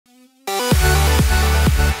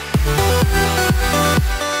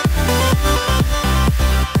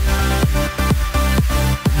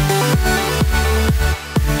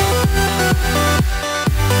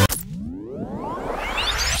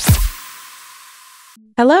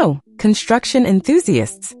Hello, construction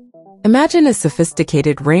enthusiasts! Imagine a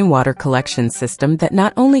sophisticated rainwater collection system that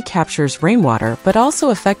not only captures rainwater but also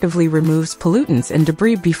effectively removes pollutants and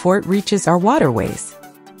debris before it reaches our waterways.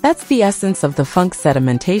 That's the essence of the Funke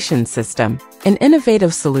sedimentation system, an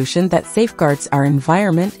innovative solution that safeguards our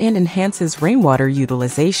environment and enhances rainwater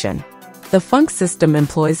utilization. The Funke system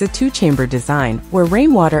employs a two-chamber design where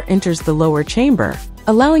rainwater enters the lower chamber,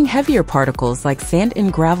 allowing heavier particles like sand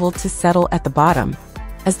and gravel to settle at the bottom.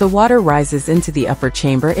 As the water rises into the upper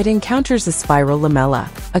chamber, it encounters a spiral lamella,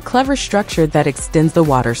 a clever structure that extends the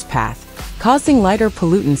water's path, causing lighter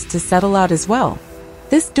pollutants to settle out as well.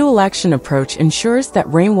 This dual-action approach ensures that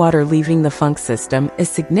rainwater leaving the Funke system is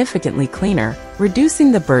significantly cleaner,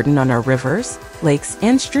 reducing the burden on our rivers, lakes,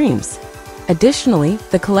 and streams. Additionally,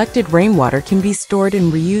 the collected rainwater can be stored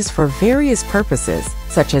and reused for various purposes,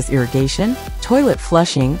 such as irrigation, toilet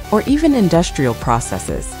flushing, or even industrial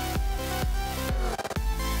processes.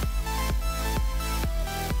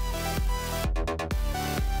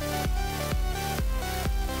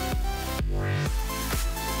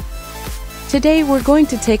 Today we're going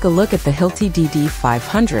to take a look at the Hilti DD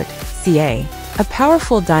 500 CA, a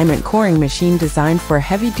powerful diamond coring machine designed for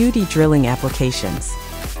heavy-duty drilling applications.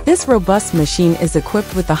 This robust machine is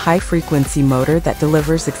equipped with a high-frequency motor that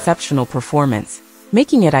delivers exceptional performance,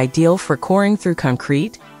 making it ideal for coring through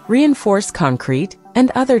concrete, reinforced concrete,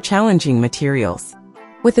 and other challenging materials.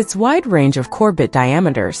 With its wide range of core bit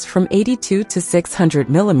diameters from 82 to 600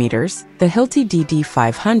 millimeters, the Hilti DD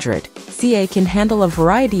 500 CA can handle a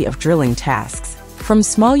variety of drilling tasks, from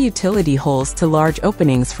small utility holes to large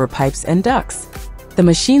openings for pipes and ducts. The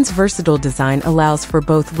machine's versatile design allows for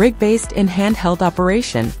both rig-based and handheld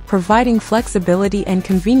operation, providing flexibility and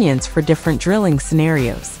convenience for different drilling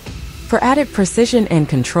scenarios. For added precision and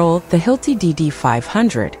control, the Hilti DD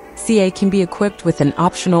 500 CA can be equipped with an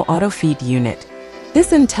optional auto-feed unit.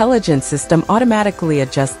 This intelligent system automatically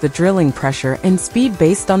adjusts the drilling pressure and speed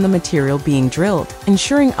based on the material being drilled,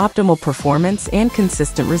 ensuring optimal performance and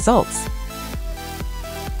consistent results.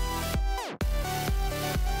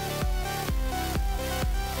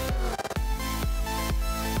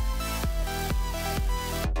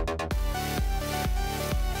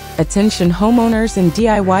 Attention homeowners and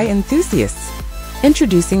DIY enthusiasts!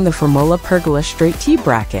 Introducing the Framola Pergola Straight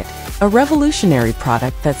T-Bracket, a revolutionary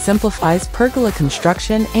product that simplifies pergola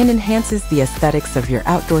construction and enhances the aesthetics of your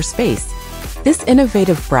outdoor space. This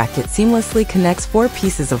innovative bracket seamlessly connects 4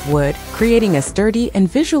 pieces of wood, creating a sturdy and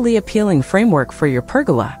visually appealing framework for your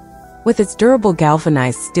pergola. With its durable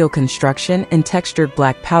galvanized steel construction and textured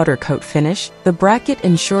black powder coat finish, the bracket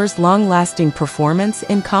ensures long-lasting performance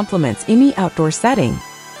and complements any outdoor setting.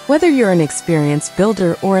 Whether you're an experienced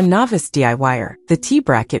builder or a novice DIYer, the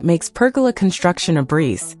T-Bracket makes pergola construction a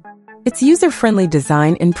breeze. Its user-friendly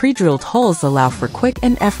design and pre-drilled holes allow for quick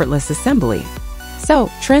and effortless assembly. So,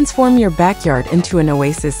 transform your backyard into an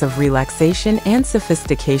oasis of relaxation and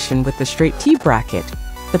sophistication with the Straight T-Bracket,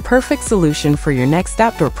 the perfect solution for your next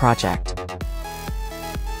outdoor project.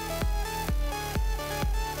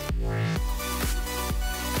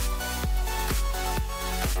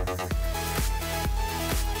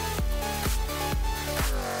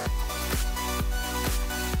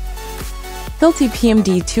 Hilti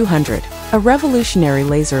PMD 200, a revolutionary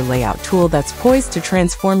laser layout tool that's poised to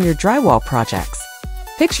transform your drywall projects.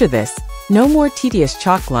 Picture this: no more tedious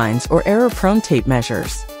chalk lines or error-prone tape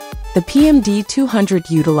measures. The PMD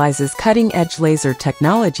 200 utilizes cutting-edge laser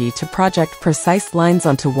technology to project precise lines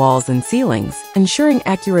onto walls and ceilings, ensuring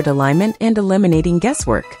accurate alignment and eliminating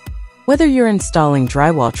guesswork. Whether you're installing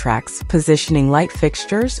drywall tracks, positioning light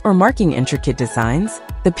fixtures, or marking intricate designs,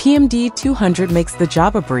 the PMD 200 makes the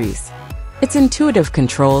job a breeze. Its intuitive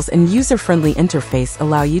controls and user-friendly interface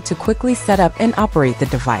allow you to quickly set up and operate the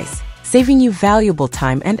device, saving you valuable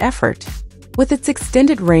time and effort. With its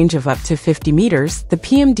extended range of up to 50 meters, the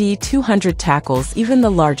PMD 200 tackles even the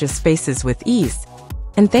largest spaces with ease.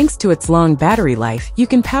 And thanks to its long battery life, you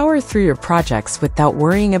can power through your projects without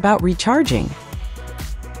worrying about recharging.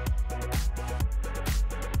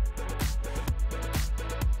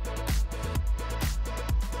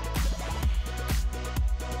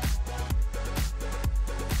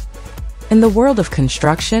 In the world of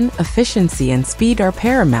construction, efficiency and speed are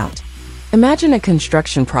paramount. Imagine a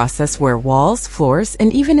construction process where walls, floors,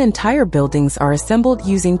 and even entire buildings are assembled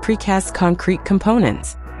using precast concrete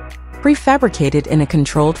components, prefabricated in a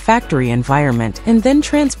controlled factory environment, and then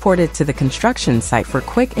transported to the construction site for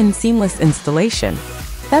quick and seamless installation.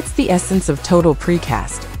 That's the essence of Total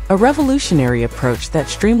Precast, a revolutionary approach that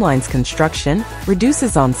streamlines construction,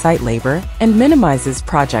 reduces on-site labor, and minimizes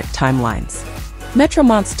project timelines.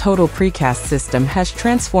 Metromont's total precast system has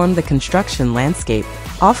transformed the construction landscape,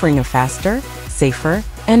 offering a faster, safer,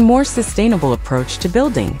 and more sustainable approach to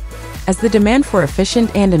building. As the demand for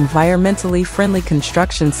efficient and environmentally friendly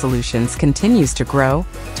construction solutions continues to grow,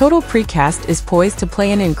 Total Precast is poised to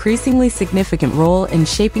play an increasingly significant role in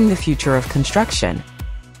shaping the future of construction.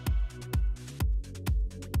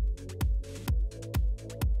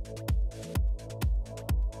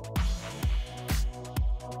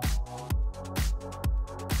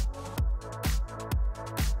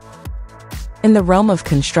 In the realm of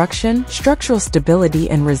construction, structural stability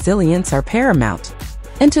and resilience are paramount.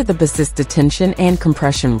 Enter the BESISTA tension and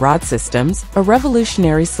compression rod systems, a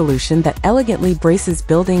revolutionary solution that elegantly braces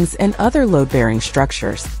buildings and other load-bearing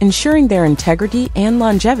structures, ensuring their integrity and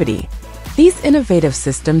longevity. These innovative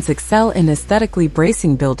systems excel in aesthetically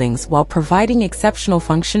bracing buildings while providing exceptional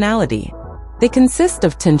functionality. They consist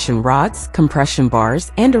of tension rods, compression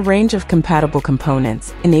bars, and a range of compatible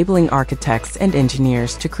components, enabling architects and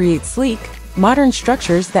engineers to create sleek, modern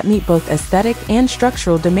structures that meet both aesthetic and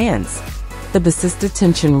structural demands. The BESISTA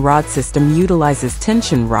tension rod system utilizes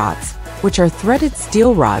tension rods, which are threaded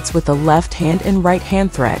steel rods with a left-hand and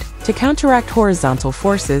right-hand thread, to counteract horizontal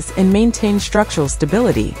forces and maintain structural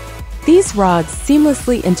stability. These rods,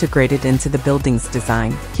 seamlessly integrated into the building's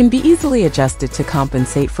design, can be easily adjusted to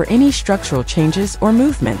compensate for any structural changes or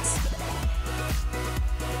movements.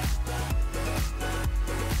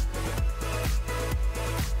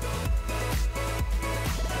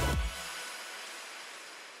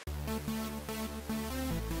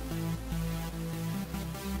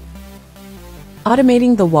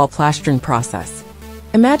 Automating the wall plastering process.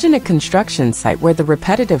 Imagine a construction site where the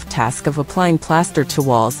repetitive task of applying plaster to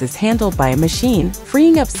walls is handled by a machine,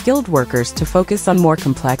 freeing up skilled workers to focus on more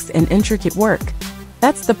complex and intricate work.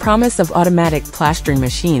 That's the promise of automatic plastering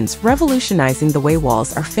machines, revolutionizing the way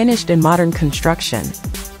walls are finished in modern construction.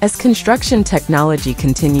 As construction technology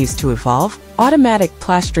continues to evolve, automatic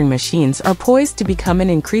plastering machines are poised to become an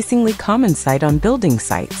increasingly common sight on building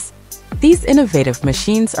sites. These innovative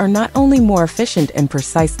machines are not only more efficient and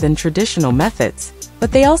precise than traditional methods,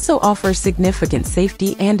 but they also offer significant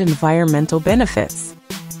safety and environmental benefits.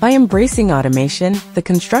 By embracing automation, the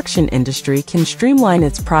construction industry can streamline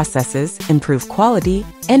its processes, improve quality,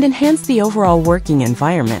 and enhance the overall working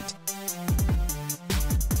environment.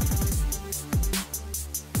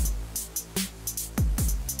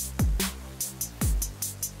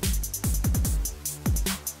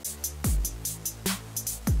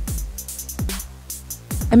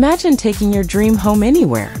 Imagine taking your dream home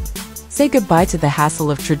anywhere. Say goodbye to the hassle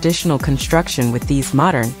of traditional construction with these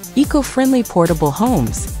modern, eco-friendly portable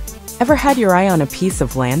homes. Ever had your eye on a piece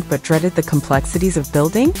of land but dreaded the complexities of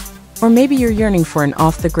building? Or maybe you're yearning for an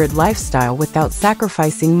off-the-grid lifestyle without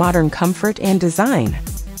sacrificing modern comfort and design.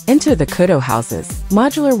 Enter the Coodo houses,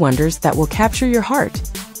 modular wonders that will capture your heart.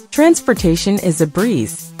 Transportation is a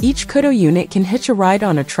breeze. Each Coodo unit can hitch a ride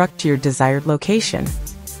on a truck to your desired location.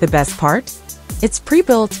 The best part? It's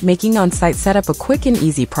pre-built, making on-site setup a quick and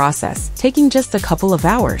easy process, taking just a couple of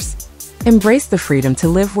hours. Embrace the freedom to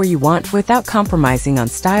live where you want without compromising on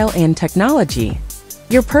style and technology.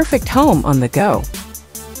 Your perfect home on the go.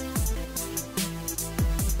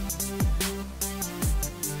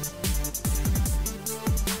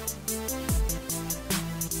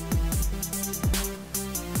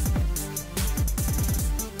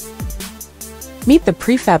 Meet the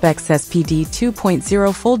PrefabX-SPD 2.0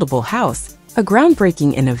 foldable house, a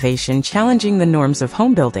groundbreaking innovation challenging the norms of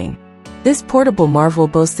home building. This portable marvel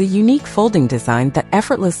boasts a unique folding design that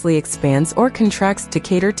effortlessly expands or contracts to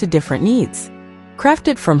cater to different needs.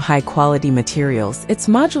 Crafted from high-quality materials, its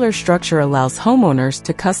modular structure allows homeowners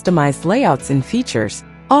to customize layouts and features,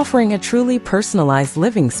 offering a truly personalized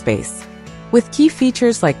living space. With key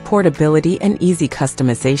features like portability and easy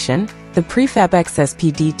customization, the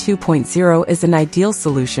PrefabX-SPD 2.0 is an ideal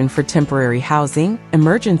solution for temporary housing,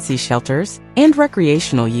 emergency shelters, and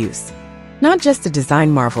recreational use. Not just a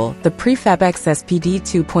design marvel, the PrefabX-SPD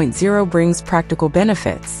 2.0 brings practical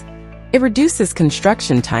benefits. It reduces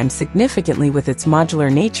construction time significantly with its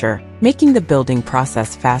modular nature, making the building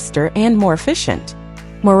process faster and more efficient.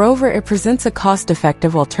 Moreover, it presents a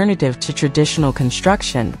cost-effective alternative to traditional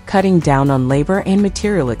construction, cutting down on labor and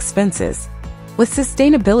material expenses. With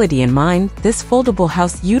sustainability in mind, this foldable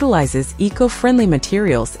house utilizes eco-friendly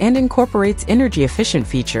materials and incorporates energy-efficient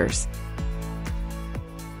features.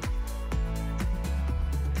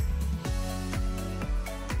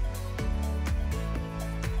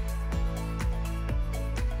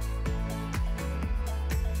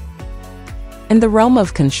 In the realm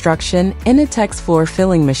of construction, INOTEC's floor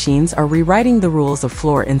filling machines are rewriting the rules of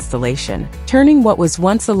floor installation, turning what was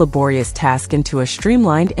once a laborious task into a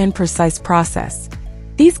streamlined and precise process.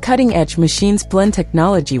 These cutting-edge machines blend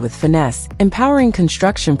technology with finesse, empowering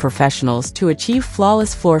construction professionals to achieve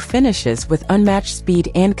flawless floor finishes with unmatched speed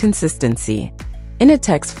and consistency.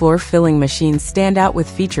 INOTEC's floor filling machines stand out with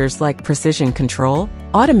features like precision control,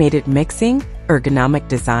 automated mixing, ergonomic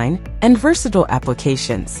design, and versatile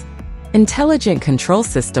applications. Intelligent control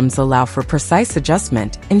systems allow for precise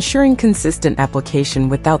adjustment, ensuring consistent application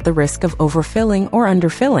without the risk of overfilling or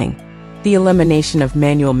underfilling. The elimination of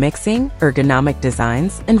manual mixing, ergonomic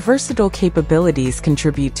designs, and versatile capabilities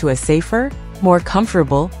contribute to a safer, more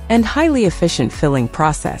comfortable, and highly efficient filling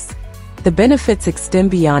process. The benefits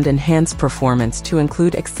extend beyond enhanced performance to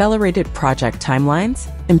include accelerated project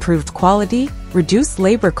timelines, improved quality, reduced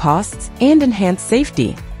labor costs, and enhanced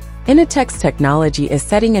safety. INOTEC's technology is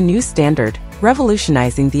setting a new standard,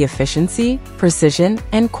 revolutionizing the efficiency, precision,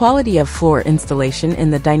 and quality of floor installation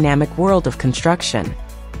in the dynamic world of construction.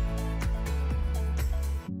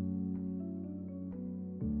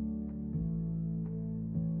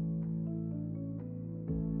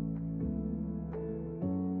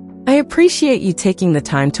 I appreciate you taking the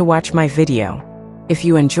time to watch my video. If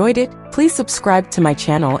you enjoyed it, please subscribe to my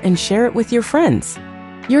channel and share it with your friends.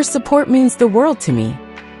 Your support means the world to me.